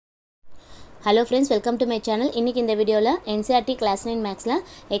Hello friends, welcome to my channel. இன்னைக்கு இந்த வீடியோல Ncert class 9 mathsல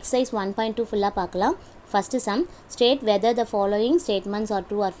exercise 1.2 full பார்க்கலாம். First sum, state whether the following statements are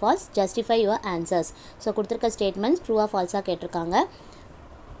true or false, justify your answers. So கொடுத்திருக்க statements true or false கேட்டிருக்காங்க.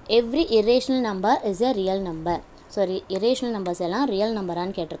 Every irrational number is a real number. So irrational numbers எல்லாம் real number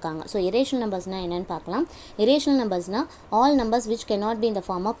ஆன்னு கேட்டிருக்காங்க. So irrational numbersனா என்னன்னு பார்க்கலாம். Irrational numbersனா all numbers which cannot be in the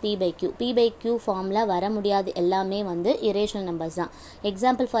form of p by q. p by q ஃபார்ம்ல வர முடியாது எல்லாமே வந்து irrational numbers தான்.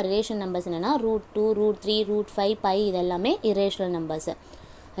 Example for irrational numbers என்னன்னா √2, √3, √5, pi இதெல்லாமே irrational numbers.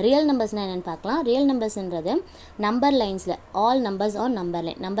 ரியல் நம்பர்ஸ்னால் என்னென்னு பார்க்கலாம். Real நம்பர்ஸ்ன்றது number லைன்ஸில் all numbers on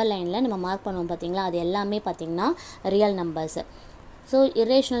number line லைனில் நம்ம மார்க் பண்ணுவோம் பார்த்தீங்களா, அது எல்லாமே பார்த்திங்கன்னா real numbers. So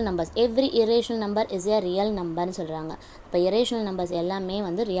irrational numbers, every irrational number is a real numberன்னு சொல்கிறாங்க. இப்போ irrational numbers எல்லாமே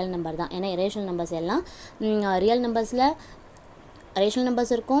வந்து ரியல் நம்பர் தான். ஏன்னா irrational numbers எல்லாம் ரியல் நம்பர்ஸில் ரேஷனல்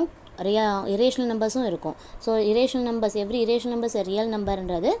நம்பர்ஸ் இருக்கும், irrational நம்பர்ஸும் இருக்கும். So irrational numbers, every irrational numbers a real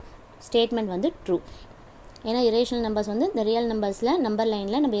numberன்றது statement வந்து ட்ரூ. ஏன்னா irrational numbers வந்து இந்த ரியல் நம்பர்ஸில் நம்பர்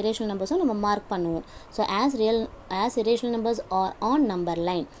லைனில் நம்ம irrational நம்பர்ஸும் நம்ம மார்க் பண்ணுவோம். So as irrational numbers are on number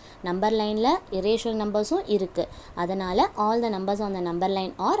line, number லைனில் irrational நம்பர்ஸும் இருக்குது, அதனால் all the numbers on the number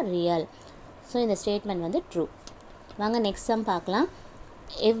line are real. So இந்த ஸ்டேட்மெண்ட் வந்து ட்ரூ. வாங்க நெக்ஸ்ட் சம் பார்க்கலாம்.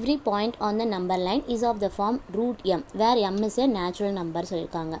 Every point on the number line is of the form √m where m is a natural number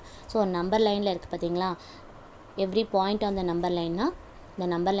சொல்லியிருக்காங்க. So number லைனில் இருக்குது பார்த்தீங்களா, every point on the number லைன்னா இந்த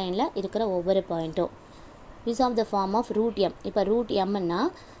number லைனில் இருக்கிற ஒவ்வொரு பாயிண்ட்டும் is of the form of √m. இப்போ √mன்னா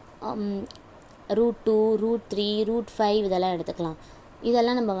 √2, √3, √5 இதெல்லாம் எடுத்துக்கலாம்.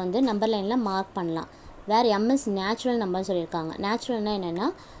 இதெல்லாம் நம்ம வந்து நம்பர் லைனில் மார்க் பண்ணலாம். வேறு m is நேச்சுரல் நம்பர்னு சொல்லியிருக்காங்க. நேச்சுரல்னால் என்னென்னா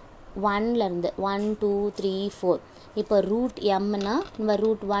 1லேருந்து 1, 2, 3, 4. இப்போ √mனா நம்ம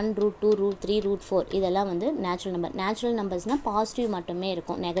 √1, √2, √3, √4 இதெல்லாம் வந்து நேச்சுரல் நம்பர். நேச்சுரல் நம்பர்ஸ்னால் பாசிட்டிவ் மட்டுமே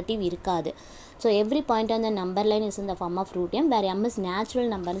இருக்கும், நெகட்டிவ் இருக்காது. So every point on the number line is in the form of √m வேறு m இஸ் நேச்சுரல்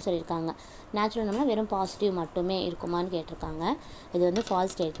நம்பர்னு சொல்லியிருக்காங்க. நேச்சுரல் நம்பர் வெறும் பாசிட்டிவ் மட்டுமே இருக்குமான்னு கேட்டிருக்காங்க. இது வந்து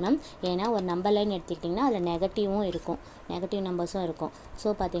ஃபால்ஸ் ஸ்டேட்மெண்ட். ஏன்னா ஒரு நம்பர் லைன் எடுத்துக்கிட்டிங்கன்னா அதில் நெகட்டிவும் இருக்கும், நெகட்டிவ் நம்பர்ஸும் இருக்கும்.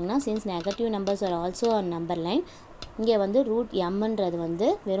 ஸோ பார்த்தீங்கன்னா since negative numbers are also on number line, இங்கே வந்து √mன்றது வந்து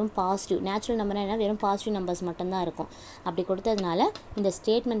வெறும் பாசிட்டிவ், நேச்சுரல் நம்பர்னா என்ன வெறும் பாசிட்டிவ் நம்பர்ஸ் மட்டும்தான் இருக்கும். அப்படி கொடுத்ததுனால இந்த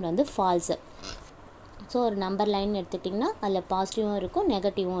ஸ்டேட்மெண்ட் வந்து ஃபால்ஸு. ஸோ ஒரு நம்பர் லைன் எடுத்துக்கிட்டிங்கன்னா அதில் பாசிட்டிவும் இருக்கும்,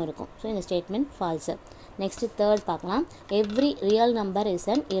 நெகட்டிவும் இருக்கும். ஸோ இந்த ஸ்டேட்மெண்ட் ஃபால்ஸு. நெக்ஸ்ட்டு தேர்ட் பார்க்கலாம். Every real number is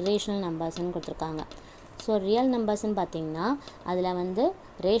an irrational நம்பர்ஸ்ன்னு கொடுத்துருக்காங்க. ஸோ ரியல் நம்பர்ஸ்ன்னு பார்த்தீங்கன்னா அதில் வந்து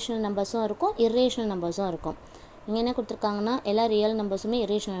ரேஷனல் நம்பர்ஸும் இருக்கும், irrational நம்பர்ஸும் இருக்கும். இங்கே என்ன கொடுத்துருக்காங்கன்னா எல்லா ரியல் நம்பர்ஸுமே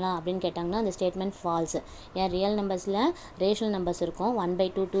irrational அப்படின்னு கேட்டாங்கன்னா அந்த ஸ்டேட்மெண்ட் ஃபால்ஸு. ஏன் ரியல் நம்பர்ஸில் ரேஷனல் நம்பர்ஸ் இருக்கும்,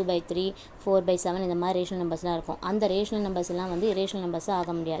 1/2, 2/3, 4/7 இந்த மாதிரி ரேஷனல் நம்பர்ஸ்லாம் இருக்கும். அந்த ரேஷனல் நம்பர்ஸ் எல்லாம் வந்து irrational நம்பர்ஸாக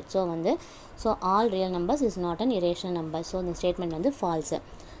ஆக முடியாது. So all real numbers is not an irrational number. So இந்த ஸ்டேட்மெண்ட் வந்து ஃபால்ஸு.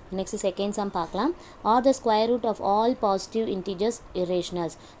 நெக்ஸ்ட் செகண்ட் சம் பார்க்கலாம். R the square root of all positive integers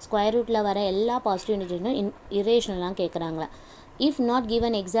irrationals. Square ரூட்டில் வர எல்லா positive இன்டிஜர்ஸும் irrationalலாம் கேட்குறாங்களா. if not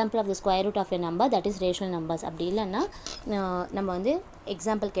given example of the square root of a number that is rational numbers. அப்படி இல்லைன்னா நம்ம வந்து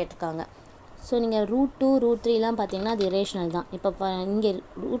example கேட்டிருக்காங்க. So நீங்கள் √2, √3லாம் பார்த்தீங்கன்னா அது irrational தான். இப்போ இங்கே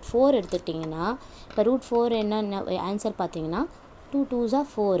 √4 எடுத்துக்கிட்டிங்கன்னா இப்போ √4 என்ன ஆன்சர் பார்த்தீங்கன்னா 2 2s are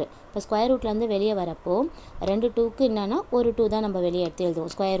 4. இப்போ ஸ்கொயர் ரூட்லேருந்து வெளியே வரப்போ 2 2க்கு என்னென்னா ஒரு 2 தான் நம்ம வெளியே எடுத்து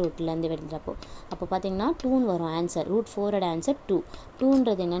எழுதுவோம் ஸ்கொயர் ரூட்லேருந்து வெளியிறப்போ. அப்போ பார்த்தீங்கன்னா 2ன்னு வரும் ஆன்சர். √4ஓட ஆன்சர் 2.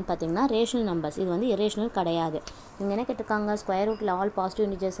 2ன்றது என்னென்னு பார்த்தீங்கன்னா ரேஷனல் நம்பர்ஸ், இது வந்து irrational கிடையாது. இங்கே என்ன கேட்டிருக்காங்க, ஸ்கொயர் ரூட்டில் ஆல் பாசிட்டிவ்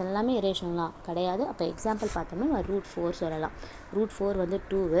இன்டிஜர்ஸ் எல்லாமே irrationalலாம் கிடையாது. அப்போ எக்ஸாம்பிள் பார்த்தோம்னா √4 சொல்லலாம். √4 வந்து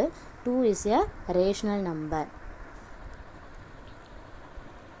 2 is a rational number.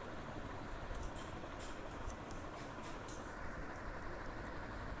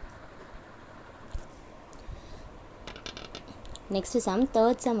 Next sum,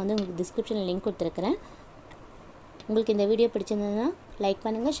 third sum வந்து உங்களுக்கு டிஸ்கிரிப்ஷனில் லிங்க் கொடுத்துருக்குறேன். உங்களுக்கு இந்த வீடியோ பிடிச்சிருந்ததுன்னா லைக்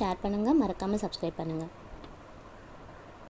பண்ணுங்கள், ஷேர் பண்ணுங்கள், மறக்காமல் சப்ஸ்கிரைப் பண்ணுங்கள்.